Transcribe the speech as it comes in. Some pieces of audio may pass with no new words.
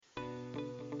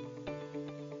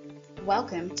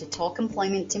Welcome to Talk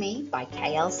Employment to Me by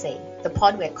KLC, the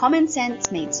pod where common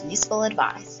sense meets useful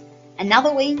advice.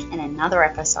 Another week and another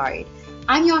episode.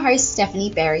 I'm your host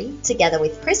Stephanie Berry, together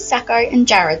with Chris Sacco and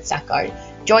Jared Sacco.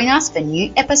 Join us for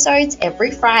new episodes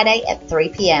every Friday at 3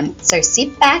 p.m. So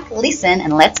sit back, listen,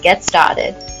 and let's get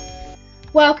started.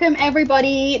 Welcome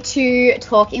everybody to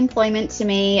Talk Employment to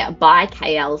Me by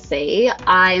KLC.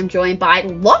 I am joined by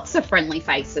lots of friendly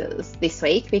faces this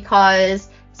week because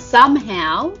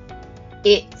somehow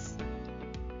it's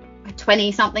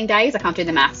 20-something days. I can't do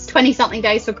the maths. 20-something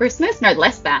days for Christmas? No,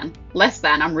 less than.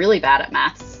 I'm really bad at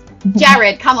maths.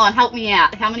 Jared, come on, help me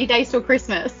out. How many days till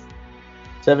Christmas?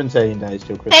 17 days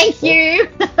till Christmas. Thank you.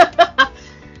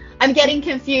 I'm getting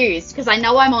confused because I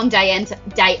know I'm on day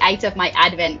 8 of my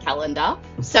advent calendar.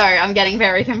 So I'm getting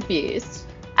very confused.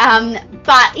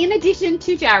 But in addition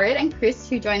to Jared and Chris,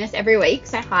 who join us every week,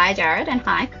 so hi Jared and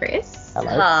hi Chris.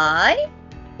 Hello. Hi.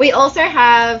 We also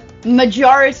have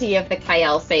majority of the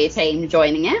KLC team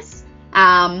joining us.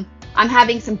 I'm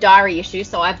having some diary issues,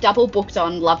 so I've double booked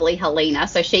on lovely Helena,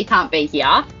 so she can't be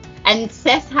here. And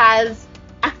Seth has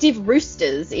active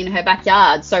roosters in her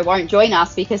backyard, so won't join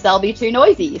us because they'll be too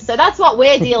noisy. So that's what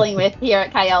we're dealing with here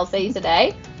at KLC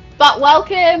today. But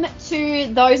welcome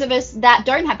to those of us that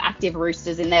don't have active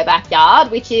roosters in their backyard,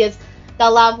 which is the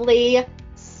lovely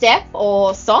Steph,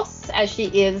 or Sauce, as she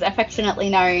is affectionately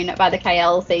known by the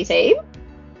KLC team.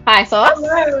 Hi, Sauce.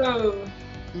 Hello.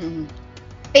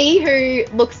 Fee, who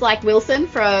looks like Wilson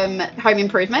from Home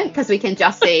Improvement, because we can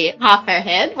just see half her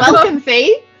head. Welcome,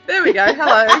 Fee. There we go.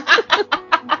 Hello.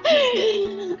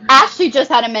 Ash, who just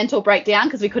had a mental breakdown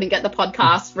because we couldn't get the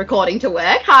podcast recording to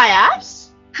work. Hi, Ash.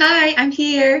 Hi, I'm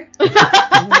here.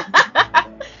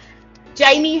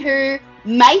 Jamie, who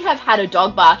may have had a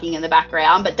dog barking in the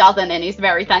background, but doesn't, and is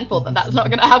very thankful that that's not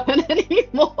going to happen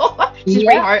anymore. She's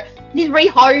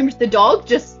rehomed the dog,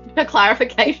 just for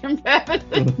clarification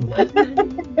purposes.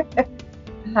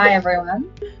 Hi,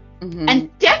 everyone. And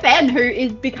Steph, who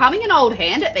is becoming an old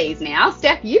hand at these now.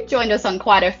 Steph, you've joined us on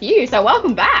quite a few, so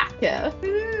welcome back.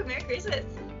 Woo, Merry Christmas.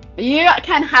 You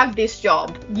can have this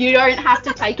job. You don't have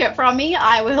to take it from me.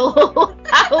 I will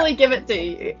happily give it to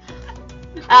you.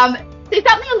 So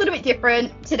something a little bit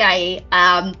different today.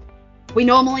 We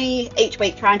normally each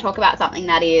week try and talk about something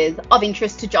that is of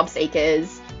interest to job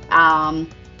seekers. And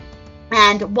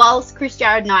whilst Chris,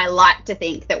 Jared and I like to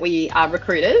think that we are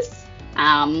recruiters,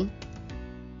 I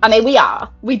mean, we are.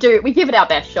 We give it our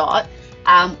best shot.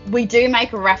 We do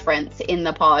make a reference in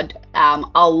the pod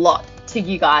a lot to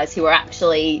you guys who are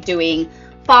actually doing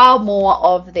far more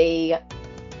of the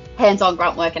hands-on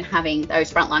grunt work and having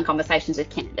those frontline conversations with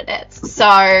candidates.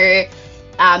 So,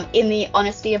 in the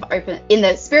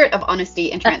spirit of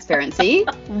honesty and transparency.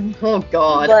 Oh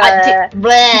God.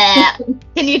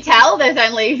 Can you tell? There's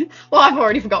only. Well, I've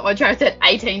already forgot what Jared said.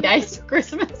 18 days to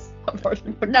Christmas.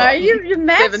 No, your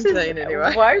maths 17 is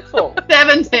anyway. Woeful.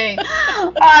 17.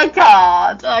 I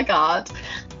can't.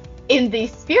 In the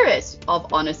spirit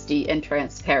of honesty and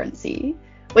transparency,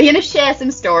 we're going to share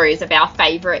some stories of our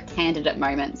favourite candidate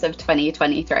moments of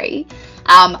 2023.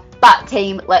 But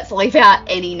team, let's leave out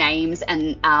any names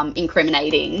and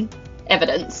incriminating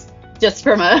evidence, just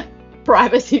from a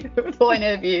privacy point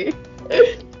of view.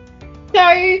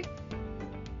 So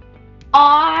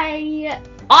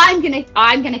I'm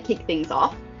gonna kick things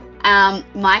off.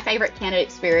 My favourite candidate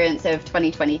experience of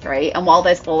 2023, and while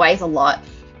there's always a lot,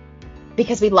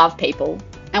 because we love people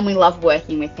and we love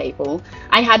working with people,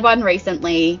 I had one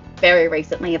very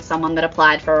recently, of someone that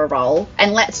applied for a role.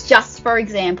 And let's just, for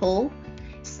example,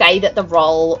 say that the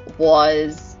role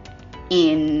was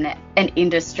in an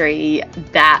industry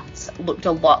that looked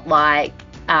a lot like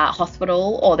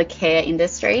hospital or the care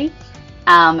industry.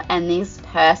 And this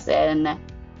person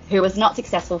who was not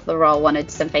successful for the role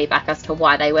wanted some feedback as to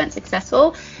why they weren't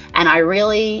successful. And I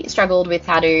really struggled with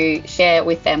how to share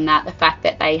with them that the fact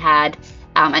that they had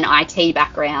an IT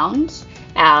background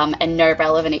and no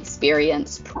relevant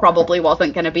experience probably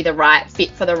wasn't going to be the right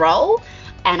fit for the role.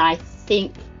 And I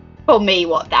think for me,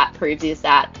 what that proves is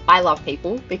that I love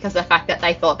people, because the fact that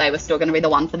they thought they were still going to be the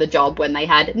one for the job when they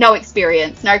had no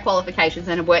experience, no qualifications,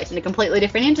 and have worked in a completely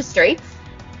different industry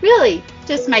really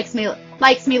just makes me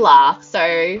laugh.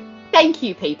 So thank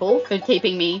you, people, for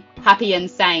keeping me happy and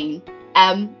sane.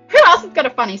 Who else has got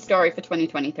a funny story for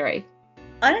 2023?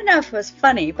 I don't know if it was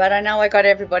funny, but I know I got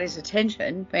everybody's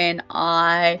attention when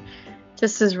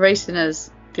just as recent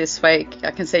as this week,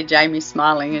 I can see Jamie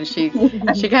smiling, and she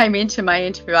came into my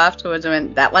interview afterwards and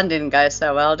went, "That one didn't go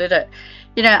so well, did it?"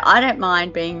 You know, I don't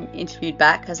mind being interviewed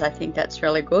back because I think that's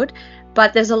really good.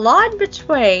 But there's a line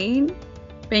between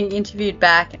being interviewed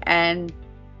back and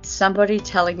somebody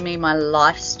telling me my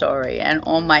life story and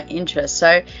all my interests.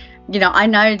 So, I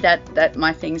know that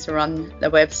my things are on the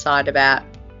website about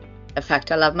the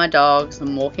fact I love my dogs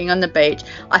and walking on the beach.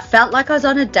 I felt like I was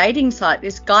on a dating site.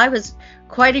 This guy was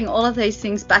quoting all of these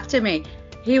things back to me.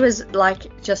 He was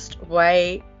like just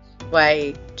way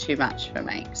too much for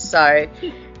me. So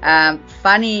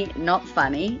funny, not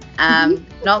funny,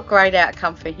 not great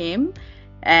outcome for him.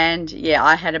 And yeah,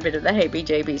 I had a bit of the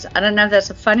heebie-jeebies. I don't know if that's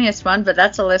the funniest one, but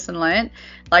that's a lesson learned.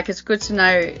 Like, it's good to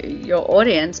know your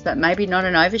audience, but maybe not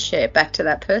an overshare back to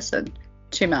that person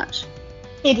too much.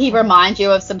 Did he remind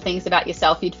you of some things about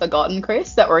yourself you'd forgotten,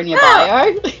 Chris, that were in your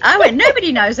bio? I went,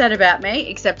 nobody knows that about me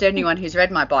except anyone who's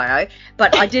read my bio.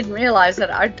 But I didn't realise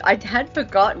that I had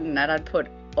forgotten that I'd put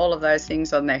all of those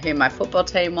things on there, who my football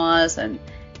team was and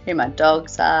who my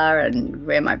dogs are and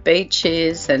where my beach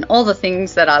is and all the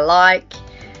things that I like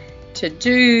to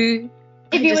do.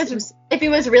 If he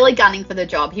was really gunning for the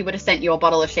job, he would have sent you a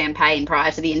bottle of champagne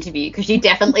prior to the interview, because you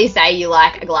definitely say you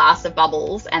like a glass of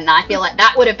bubbles, and I feel like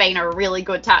that would have been a really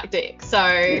good tactic.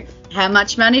 So, how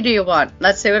much money do you want?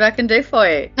 Let's see what I can do for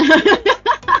you.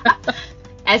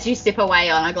 As you sip away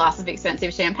on a glass of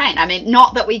expensive champagne. I mean,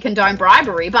 not that we condone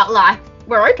bribery, but like,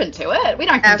 we're open to it. We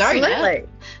don't condone it.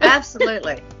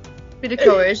 Absolutely. Bit of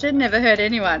coercion never hurt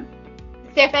anyone.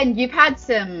 Stefan, you've had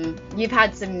some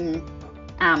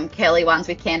curly ones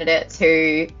with candidates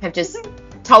who have just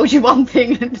told you one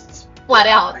thing and just flat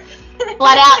out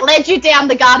led you down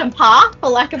the garden path, for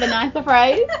lack of a nicer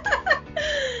phrase.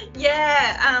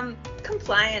 Yeah,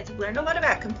 compliance. I've learned a lot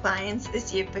about compliance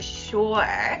this year for sure.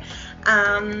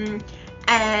 And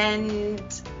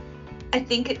I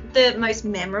think the most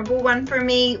memorable one for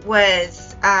me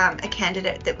was a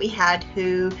candidate that we had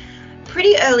who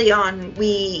pretty early on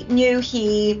we knew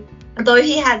although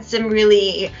he had some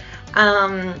really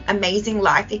amazing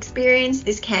life experience,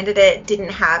 this candidate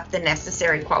didn't have the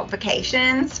necessary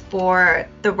qualifications for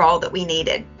the role that we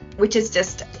needed, which is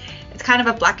just, it's kind of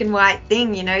a black and white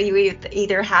thing, you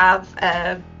either have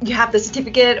you have the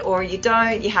certificate or you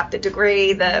don't, you have the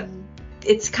degree,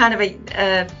 it's kind of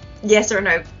a yes or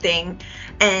no thing.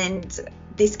 And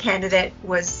this candidate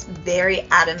was very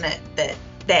adamant that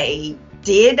they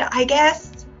did, I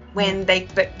guess,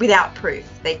 but without proof.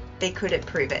 They couldn't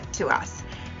prove it to us.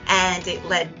 And it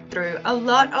led through a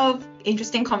lot of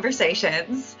interesting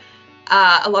conversations,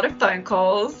 a lot of phone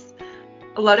calls,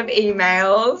 a lot of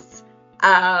emails,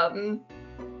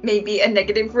 maybe a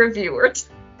negative review or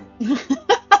two.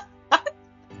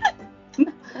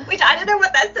 Which I don't know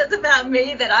what that says about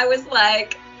me, that I was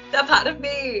like, that part of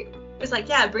me was like,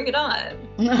 yeah, bring it on.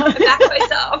 I back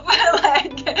myself.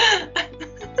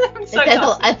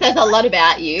 It says a lot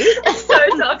about you. So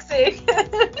toxic.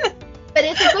 But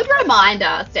it's a good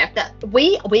reminder, Steph, that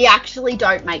we actually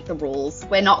don't make the rules.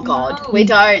 We're not God. No.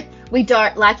 We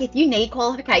don't, like, if you need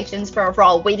qualifications for a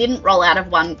role, we didn't roll out of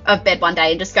bed one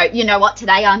day and just go, you know what,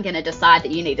 today I'm going to decide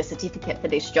that you need a certificate for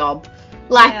this job.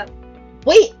 Like,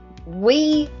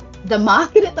 the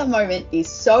market at the moment is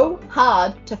so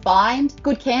hard to find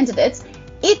good candidates.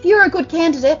 If you're a good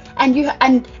candidate and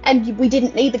we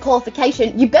didn't need the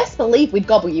qualification, you best believe we'd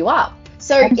gobble you up.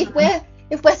 So if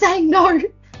we're saying no,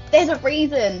 there's a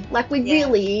reason. Like, we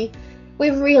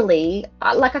really,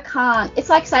 like, I can't. It's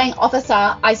like saying, officer,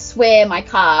 I swear my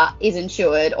car is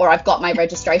insured or I've got my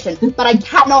registration, but I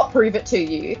cannot prove it to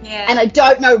you. Yeah. And I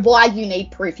don't know why you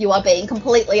need proof. You are being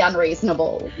completely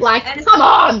unreasonable. Like, come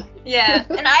on. Yeah.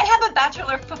 And I have a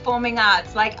Bachelor of Performing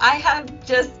Arts. Like, I have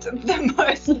just the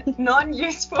most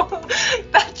non-useful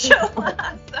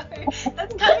bachelor. So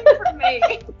that's coming from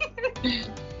me.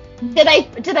 Do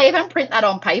they even print that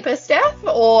on paper, Steph,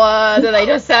 or do they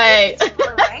just say? It's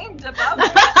framed above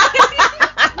it.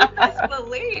 You best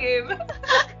believe.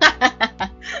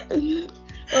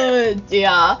 Oh dear.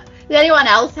 Has anyone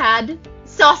else had?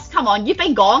 Sauce, come on, you've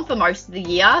been gone for most of the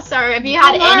year, so have you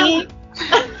had any?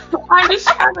 I just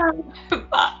haven't.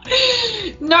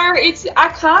 No, I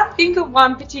can't think of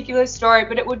one particular story,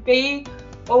 but it would be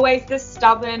always the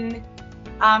stubborn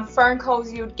phone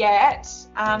calls you would get.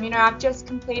 I've just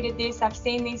completed this, I've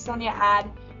seen this on your ad,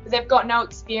 but they've got no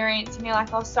experience, and you're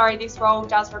like, oh, sorry, this role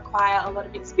does require a lot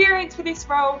of experience for this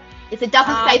role. It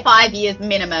doesn't say 5 years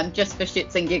minimum, just for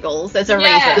shits and giggles. There's a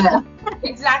reason.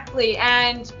 Exactly.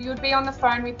 And you would be on the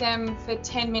phone with them for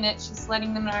 10 minutes just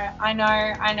letting them know, I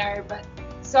know, but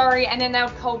sorry. And then they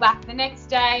would call back the next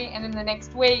day and then the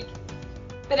next week.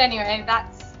 But anyway,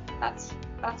 that's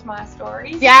my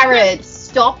story. Jared,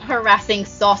 stop harassing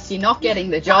Sauce. You're not getting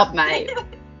the job, mate.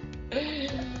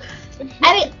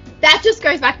 And that just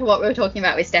goes back to what we were talking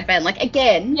about with Stefan. Like,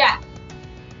 again,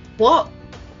 what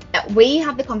we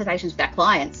have the conversations with our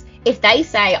clients. if they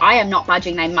say, I am not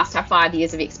budging, they must have 5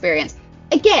 years of experience.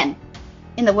 Again,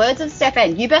 in the words of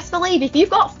Stefan, you best believe if you've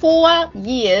got 4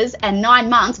 years and 9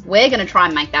 months, we're going to try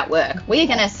and make that work. We're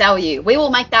going to sell you. We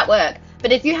will make that work.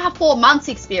 But if you have 4 months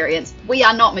experience, we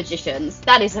are not magicians.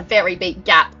 That is a very big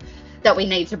gap that we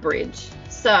need to bridge.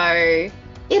 So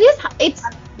it's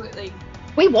Absolutely.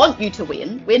 we want you to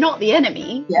win. We're not the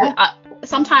enemy. Yeah.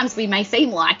 Sometimes we may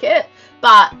seem like it,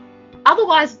 but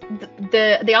otherwise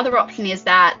the other option is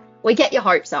that we get your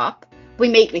hopes up, we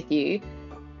meet with you,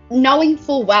 knowing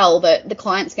full well that the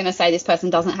client's going to say this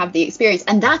person doesn't have the experience,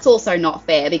 and that's also not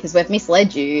fair because we've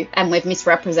misled you and we've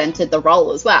misrepresented the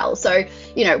role as well. So,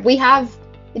 you know,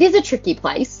 it is a tricky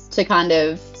place to kind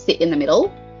of sit in the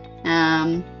middle.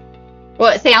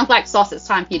 Well, it sounds like, Sauce, it's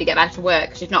time for you to get back to work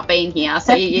because you've not been here,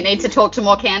 so you need to talk to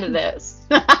more candidates.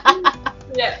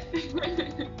 Yeah.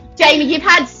 Jamie, you've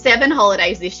had 7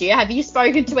 holidays this year. Have you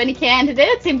spoken to any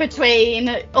candidates in between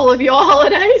all of your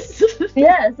holidays?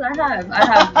 Yes, I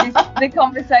have. The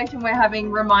conversation we're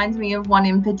having reminds me of one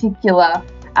in particular,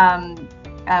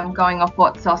 going off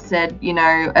what Sauce said, you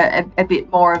know, a bit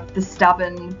more of the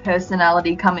stubborn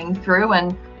personality coming through.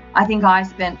 And I think I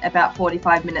spent about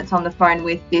 45 minutes on the phone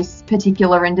with this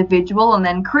particular individual, and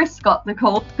then Chris got the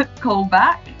call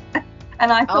back.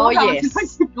 And I thought I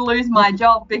was going to lose my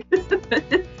job because of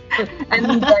it.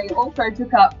 And they also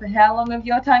took up, for how long of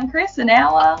your time, Chris? An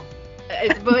hour?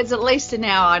 It's at least an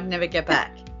hour. I'd never get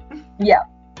back. Yeah.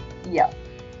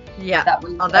 That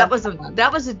was a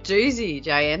doozy,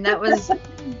 JN.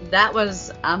 That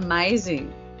was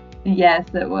amazing. Yes,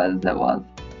 it was.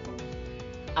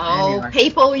 Oh, anyway.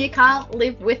 People, you can't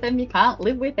live with them. You can't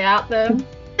live without them.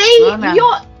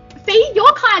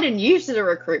 You're kind of new to the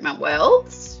recruitment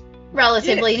world.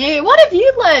 Relatively new. What have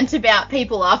you learned about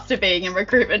people after being in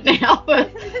recruitment now?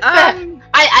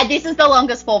 This is the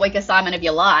longest 4-week assignment of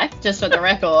your life, just for the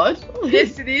record.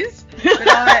 Yes, it is. But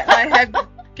I have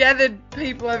gathered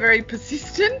people are very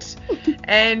persistent,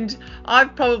 and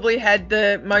I've probably had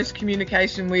the most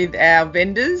communication with our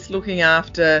vendors looking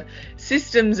after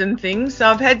systems and things. So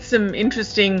I've had some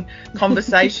interesting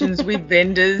conversations with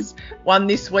vendors. One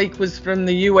this week was from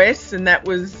the US, and that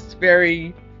was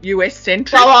very US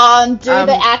centric. Go on, do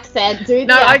the accent.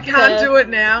 I can't do it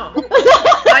now.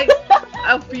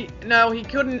 He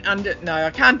couldn't No, I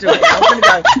can't do it. I was going to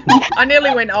go. I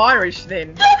nearly went Irish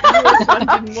then. The US one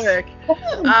didn't work.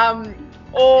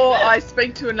 Or I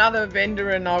speak to another vendor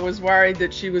and I was worried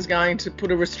that she was going to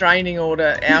put a restraining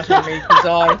order out on me because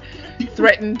I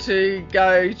threatened to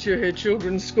go to her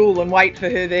children's school and wait for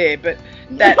her there. But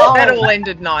that all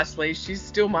ended nicely. She's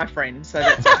still my friend, so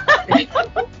that's okay.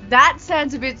 That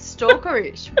sounds a bit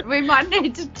stalkerish. We might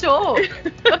need to talk.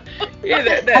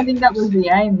 Yeah, I think that was the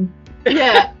aim.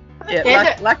 Yeah.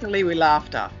 Luckily we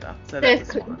laughed after. So there's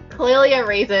clearly a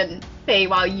reason, Fee,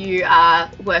 while you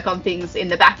work on things in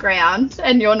the background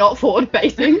and you're not forward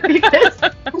facing, because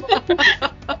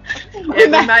we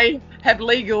may have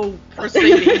legal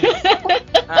proceedings.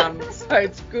 So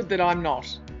it's good that I'm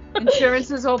not.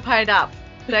 Insurance is all paid up.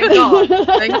 Thank God.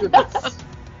 Thank goodness.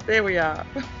 There we are.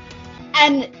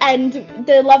 And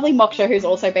the lovely Moksha, who's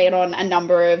also been on a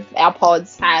number of our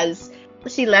pods,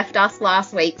 she left us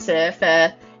last week for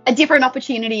a different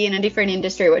opportunity in a different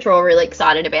industry, which we're all really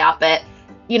excited about. But,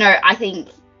 you know, I think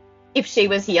if she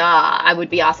was here, I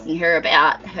would be asking her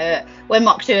about her. When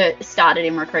Moksha started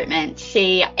in recruitment,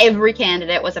 every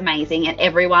candidate was amazing and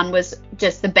everyone was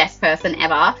just the best person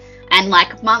ever. And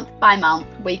like month by month,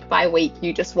 week by week,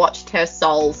 you just watched her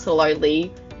soul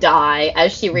slowly die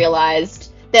as she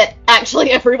realized that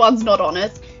actually everyone's not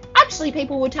honest. Actually,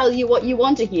 people will tell you what you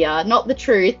want to hear, not the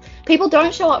truth. People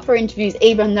don't show up for interviews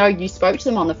even though you spoke to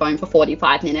them on the phone for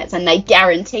 45 minutes and they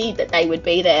guaranteed that they would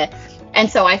be there. And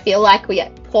so I feel like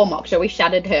poor Moksha, we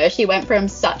shattered her. She went from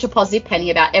such a positive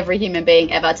penny about every human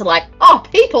being ever to like,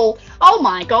 people, oh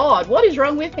my God, what is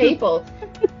wrong with people?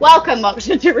 Welcome,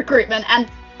 Moksha, to recruitment. And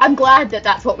I'm glad that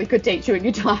that's what we could teach you in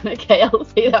your time at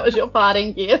KLC. That was your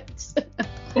parting gift.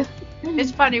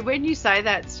 It's funny when you say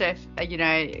that, Steph, you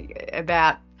know,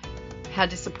 about how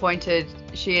disappointed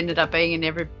she ended up being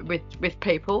with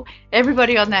people.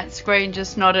 Everybody on that screen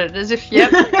just nodded as if,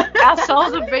 yep, our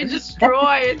souls have been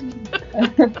destroyed.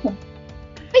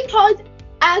 Because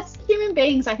as human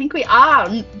beings, I think we are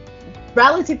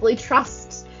relatively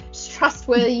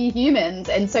trustworthy humans,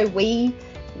 and so we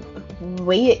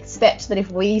expect that if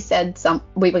we said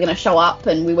we were going to show up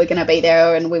and we were going to be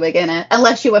there and we were going to,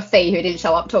 unless you were Fee who didn't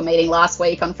show up to a meeting last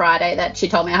week on Friday that she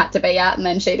told me I had to be at and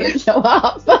then she didn't show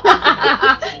up.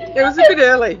 It was a bit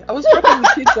early. I was dropping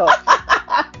the kids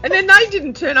off. And then they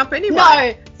didn't turn up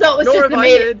anyway. No. So it was Nor just have a I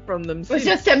meeting. heard from them It was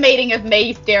since. just a meeting of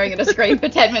me staring at a screen for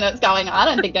 10 minutes going, I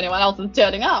don't think anyone else is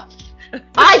turning up.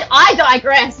 I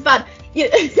digress, but...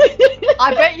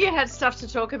 I bet you had stuff to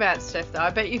talk about, Steph, though. I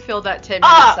bet you filled that 10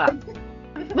 minutes up.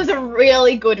 It was a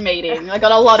really good meeting. I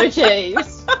got a lot of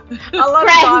cheese. A lot of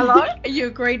dialogue. You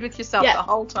agreed with yourself Yeah. the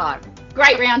whole time.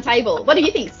 Great round table. What do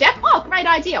you think, Steph? Oh, great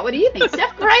idea. What do you think,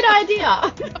 Steph? Great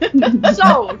idea.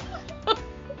 Sold.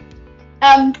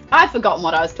 I've forgotten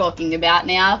what I was talking about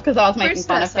now because I was making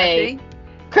fun of Christmas, I Fee. think.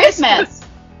 Christmas.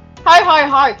 Ho, ho,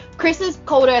 ho. Chris has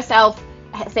called herself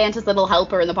Santa's little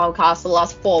helper in the podcast for the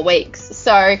last 4 weeks.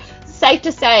 So, safe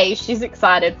to say she's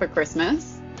excited for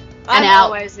Christmas. I'm And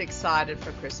always excited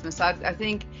for Christmas. I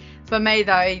think for me,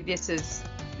 though, this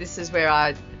is where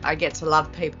I get to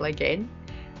love people again.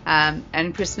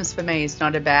 And Christmas for me is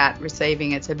not about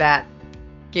receiving; it's about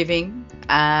giving.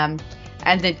 And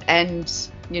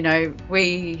you know,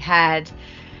 we had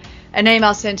an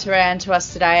email sent around to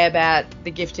us today about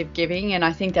the gift of giving, and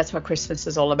I think that's what Christmas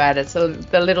is all about. It's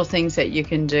the little things that you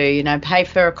can do, you know, pay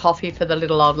for a coffee for the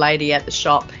little old lady at the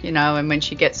shop, you know, and when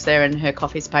she gets there and her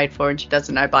coffee's paid for and she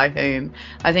doesn't know by whom.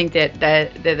 I think that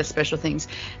they're the special things.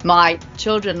 My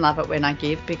children love it when I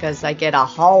give because they get a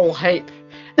whole heap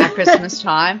at Christmas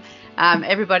time.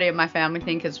 Everybody in my family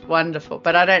think it's wonderful,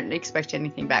 but I don't expect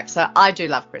anything back. So I do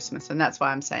love Christmas, and that's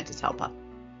why I'm Santa's helper.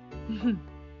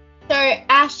 So,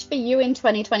 Ash, for you in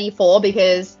 2024,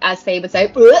 because as Fee would say,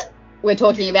 "Bleh," we're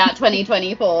talking about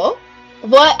 2024,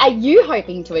 what are you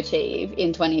hoping to achieve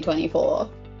in 2024?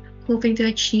 Hoping to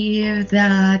achieve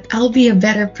that I'll be a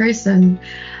better person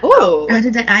Ooh. rather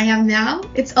than I am now.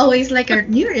 It's always like a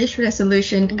New Year's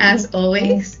resolution, as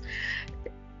always.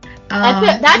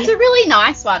 That's a really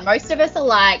nice one. Most of us are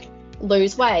like,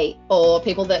 lose weight, or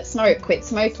people that smoke, quit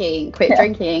smoking, quit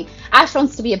drinking. Ash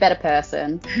wants to be a better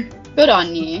person. Good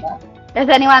on you. Is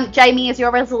anyone, Jamie, is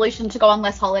your resolution to go on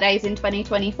less holidays in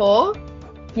 2024?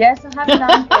 Yes, I have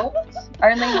none booked.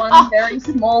 Only one very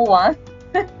small one.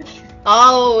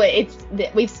 Oh,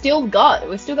 we've still got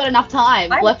enough time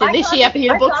left in this year for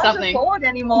you to book something. I can't afford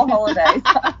any more holidays.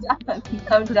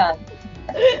 I'm done.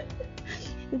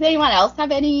 Does anyone else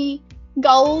have any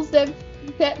goals they've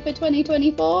set for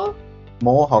 2024?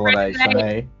 More holidays for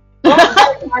me.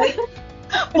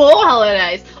 More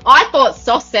holidays. I thought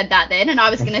Sauce said that then, and I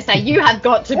was going to say, you have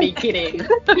got to be kidding.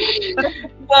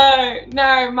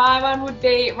 No, my one would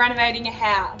be renovating a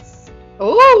house.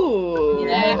 Ooh.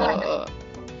 Yeah.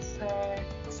 So,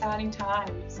 exciting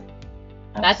times.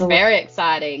 That's very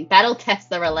exciting. That'll test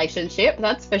the relationship,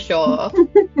 that's for sure.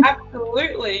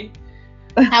 Absolutely.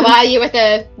 How are you with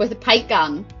a paint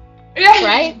gun? Yeah.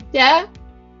 Right? Yeah?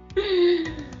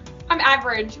 I'm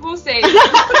average. We'll see.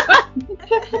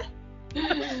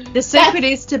 The secret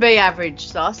is to be average,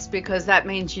 Sauce, because that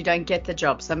means you don't get the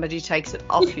job. Somebody takes it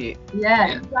off you.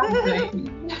 Yeah.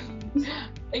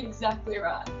 Exactly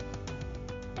right.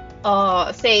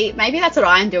 Oh, see, maybe that's what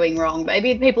I'm doing wrong.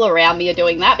 Maybe the people around me are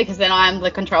doing that because then I'm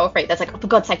the control freak that's like, oh, for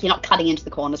God's sake, you're not cutting into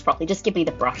the corners properly. Just give me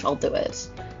the brush, I'll do it.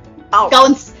 Oh. Go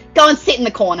and sit in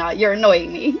the corner. You're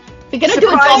annoying me. If you're going to do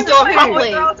a job, do it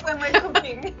properly. Girls when we're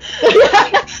cooking.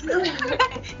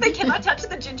 They cannot touch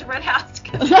the gingerbread house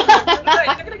because they're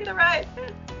going to get it right.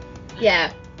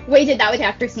 Yeah, we did that with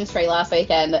our Christmas tree last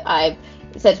weekend. I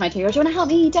said to my 2-year-old, do you want to help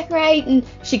me decorate? And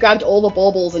she grabbed all the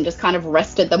baubles and just kind of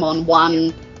rested them on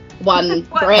one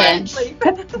branch.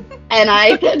 And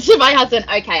I said to my husband,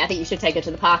 okay, I think you should take her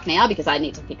to the park now because I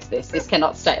need to fix this. This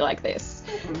cannot stay like this.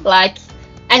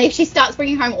 And if she starts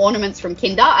bringing home ornaments from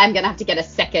Kinder, I'm going to have to get a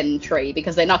second tree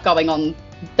because they're not going on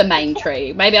the main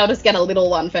tree. Maybe I'll just get a little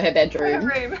one for her bedroom.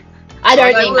 I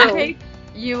don't need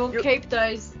You will keep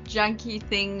those junky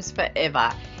things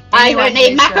forever. I don't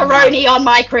need macaroni on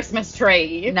my Christmas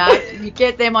tree. No, you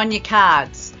get them on your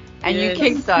cards and you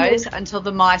keep those until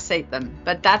the mice eat them.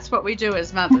 But that's what we do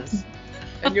as mothers.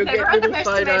 And you'll Never get little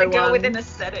underestimate photo a girl with an ones.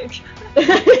 aesthetic.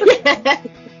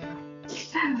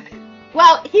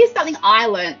 Well, here's something I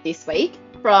learnt this week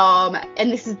from,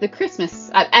 and this is the Christmas,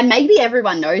 and maybe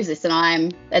everyone knows this,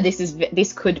 and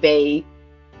this could be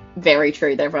very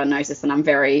true that everyone knows this, and I'm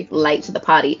very late to the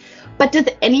party. But does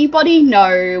anybody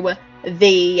know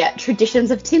the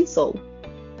traditions of tinsel?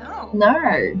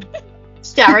 No.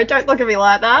 Jared, don't look at me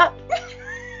like that.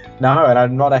 No, and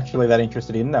I'm not actually that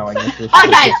interested in knowing this. Okay,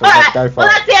 all right. Go for Well,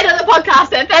 it. that's the end of the podcast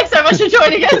then. Thanks so much for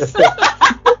joining us.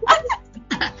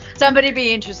 Somebody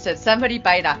be interested. Somebody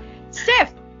beta.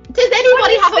 Steph, Does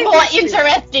anybody have a more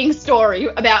interesting story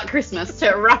about Christmas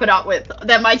to wrap it up with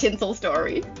than my tinsel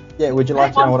story? Yeah, would you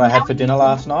like to know what I had for dinner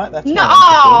last night? That's No.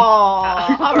 not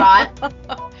interesting. All right.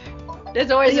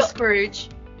 there's always a Scrooge.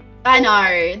 I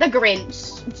know, the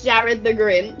Grinch, Jared the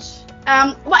Grinch.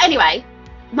 Well, anyway,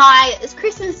 my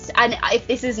Christmas, and if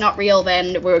this is not real,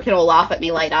 then we can all laugh at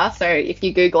me later. So if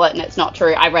you Google it and it's not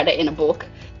true, I read it in a book,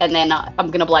 and then I'm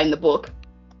gonna blame the book.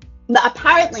 But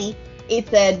apparently,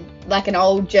 it's like an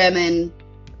old German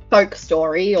folk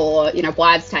story, or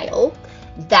wives' tale,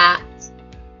 that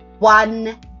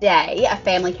one day a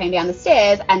family came down the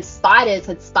stairs and spiders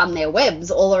had spun their webs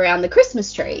all around the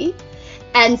Christmas tree.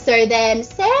 And so then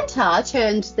Santa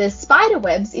turned the spider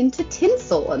webs into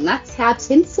tinsel, and that's how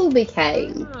tinsel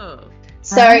became. Oh.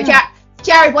 So,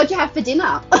 Jared, what'd you have for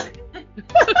dinner?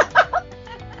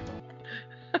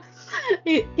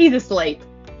 He's asleep.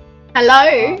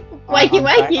 Hello?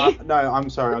 Wakey. No, I'm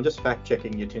sorry. I'm just fact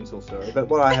checking your tinsel story. But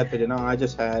what I had for dinner, I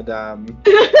just had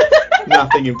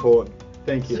nothing important.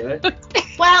 Thank you. Eh?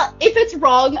 Well, if it's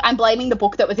wrong, I'm blaming the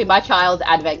book that was in my child's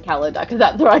advent calendar, because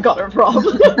that's where I got it from.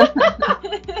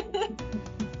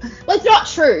 Well, it's not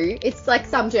true. It's like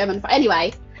some German.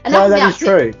 Anyway. No, that is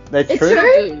true. That's it's true.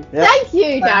 True? Yep. Thank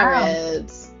you, Jared.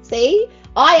 Wow. See?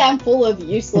 I am full of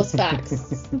useless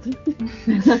facts.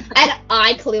 And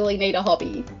I clearly need a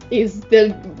hobby, is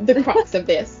the crux of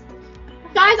this.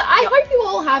 Guys, I hope you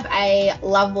all have a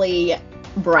lovely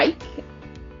break.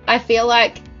 I feel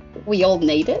like we all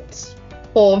need it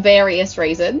for various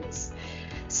reasons.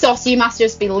 Sauce, you must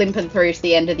just be limping through to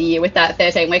the end of the year with that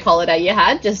 13-week holiday you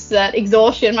had. Just that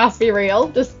exhaustion must be real.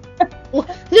 Just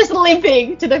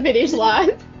limping to the finish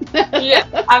line. Yeah,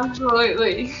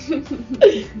 absolutely.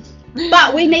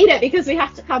 But we need it because we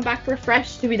have to come back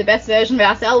refreshed to be the best version of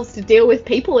ourselves to deal with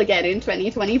people again in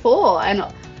 2024.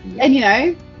 And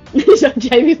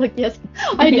Jamie's like, yes,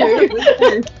 I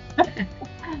do.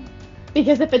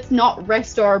 Because if it's not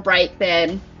rest or a break,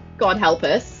 then God help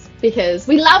us, because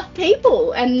we love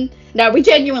people. And no, we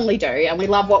genuinely do, and we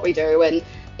love what we do, and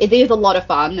it is a lot of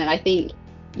fun. And I think,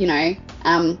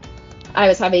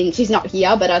 she's not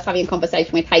here, but I was having a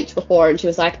conversation with H before, and she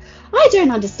was like, I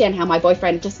don't understand how my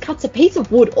boyfriend just cuts a piece of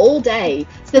wood all day.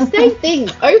 It's the same thing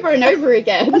over and over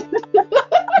again.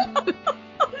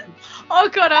 Oh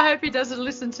God, I hope he doesn't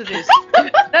listen to this.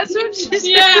 That's what she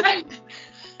said.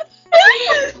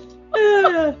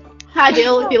 Yeah. Hi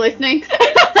Jill, if you're listening.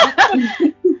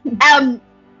 And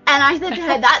I said to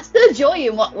her, that's the joy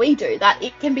in what we do, that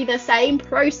it can be the same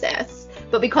process,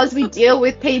 but because we deal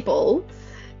with people,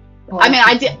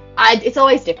 it's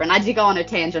always different. I did go on a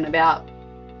tangent about,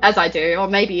 as I do, or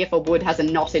maybe if a wood has a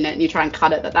knot in it and you try and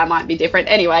cut it, that might be different.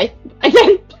 Anyway,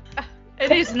 again.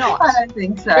 It is not. I don't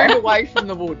think so. Move away from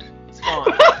the wood. It's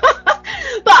fine.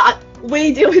 But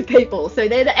we deal with people, so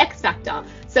they're the X factor.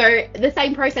 So the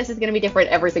same process is going to be different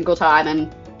every single time,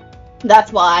 and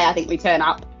that's why I think we turn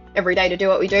up every day to do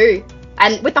what we do,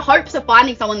 and with the hopes of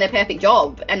finding someone their perfect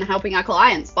job and helping our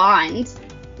clients find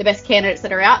the best candidates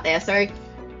that are out there. So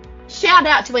shout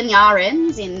out to any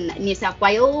RNs in New South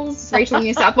Wales, regional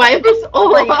New South Wales,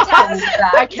 or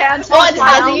Accountants,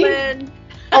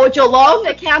 or Geelong,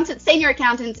 senior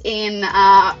accountants in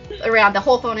around the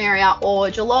Hawthorne area or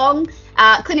Geelong,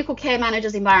 clinical care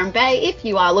managers in Byron Bay. If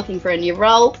you are looking for a new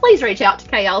role, please reach out to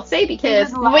KLC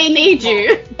because we need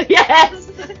you.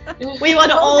 Yes, we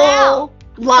want to all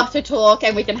love to talk,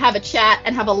 and we can have a chat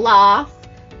and have a laugh,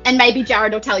 and maybe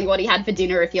Jared will tell you what he had for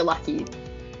dinner if you're lucky.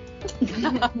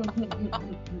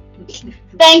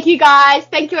 Thank you guys.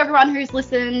 Thank you everyone who's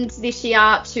listened this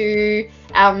year to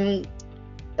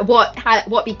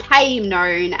what became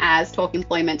known as Talk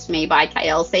Employment to Me by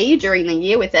KLC during the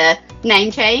year with a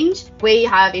name change. We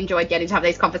have enjoyed getting to have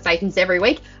these conversations every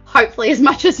week, hopefully as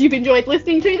much as you've enjoyed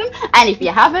listening to them. And if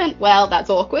you haven't, well, that's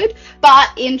awkward.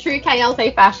 But in true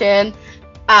KLC fashion,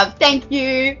 thank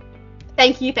you.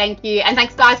 And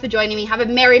thanks guys for joining me. Have a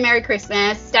Merry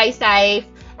Christmas. Stay safe.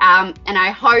 And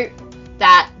I hope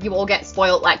that you all get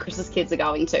spoiled like Chris's kids are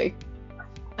going to.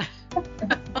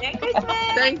 Merry Christmas.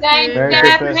 Thank you. Merry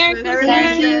Christmas.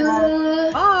 Thank you.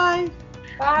 Bye.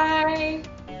 Bye.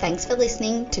 Thanks for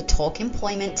listening to Talk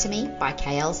Employment to Me by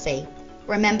KLC.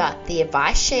 Remember, the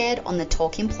advice shared on the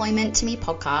Talk Employment to Me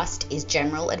podcast is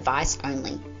general advice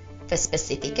only. For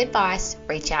specific advice,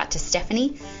 reach out to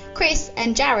Stephanie, Chris,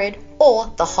 and Jared,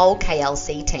 or the whole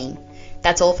KLC team.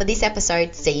 That's all for this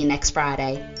episode. See you next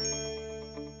Friday.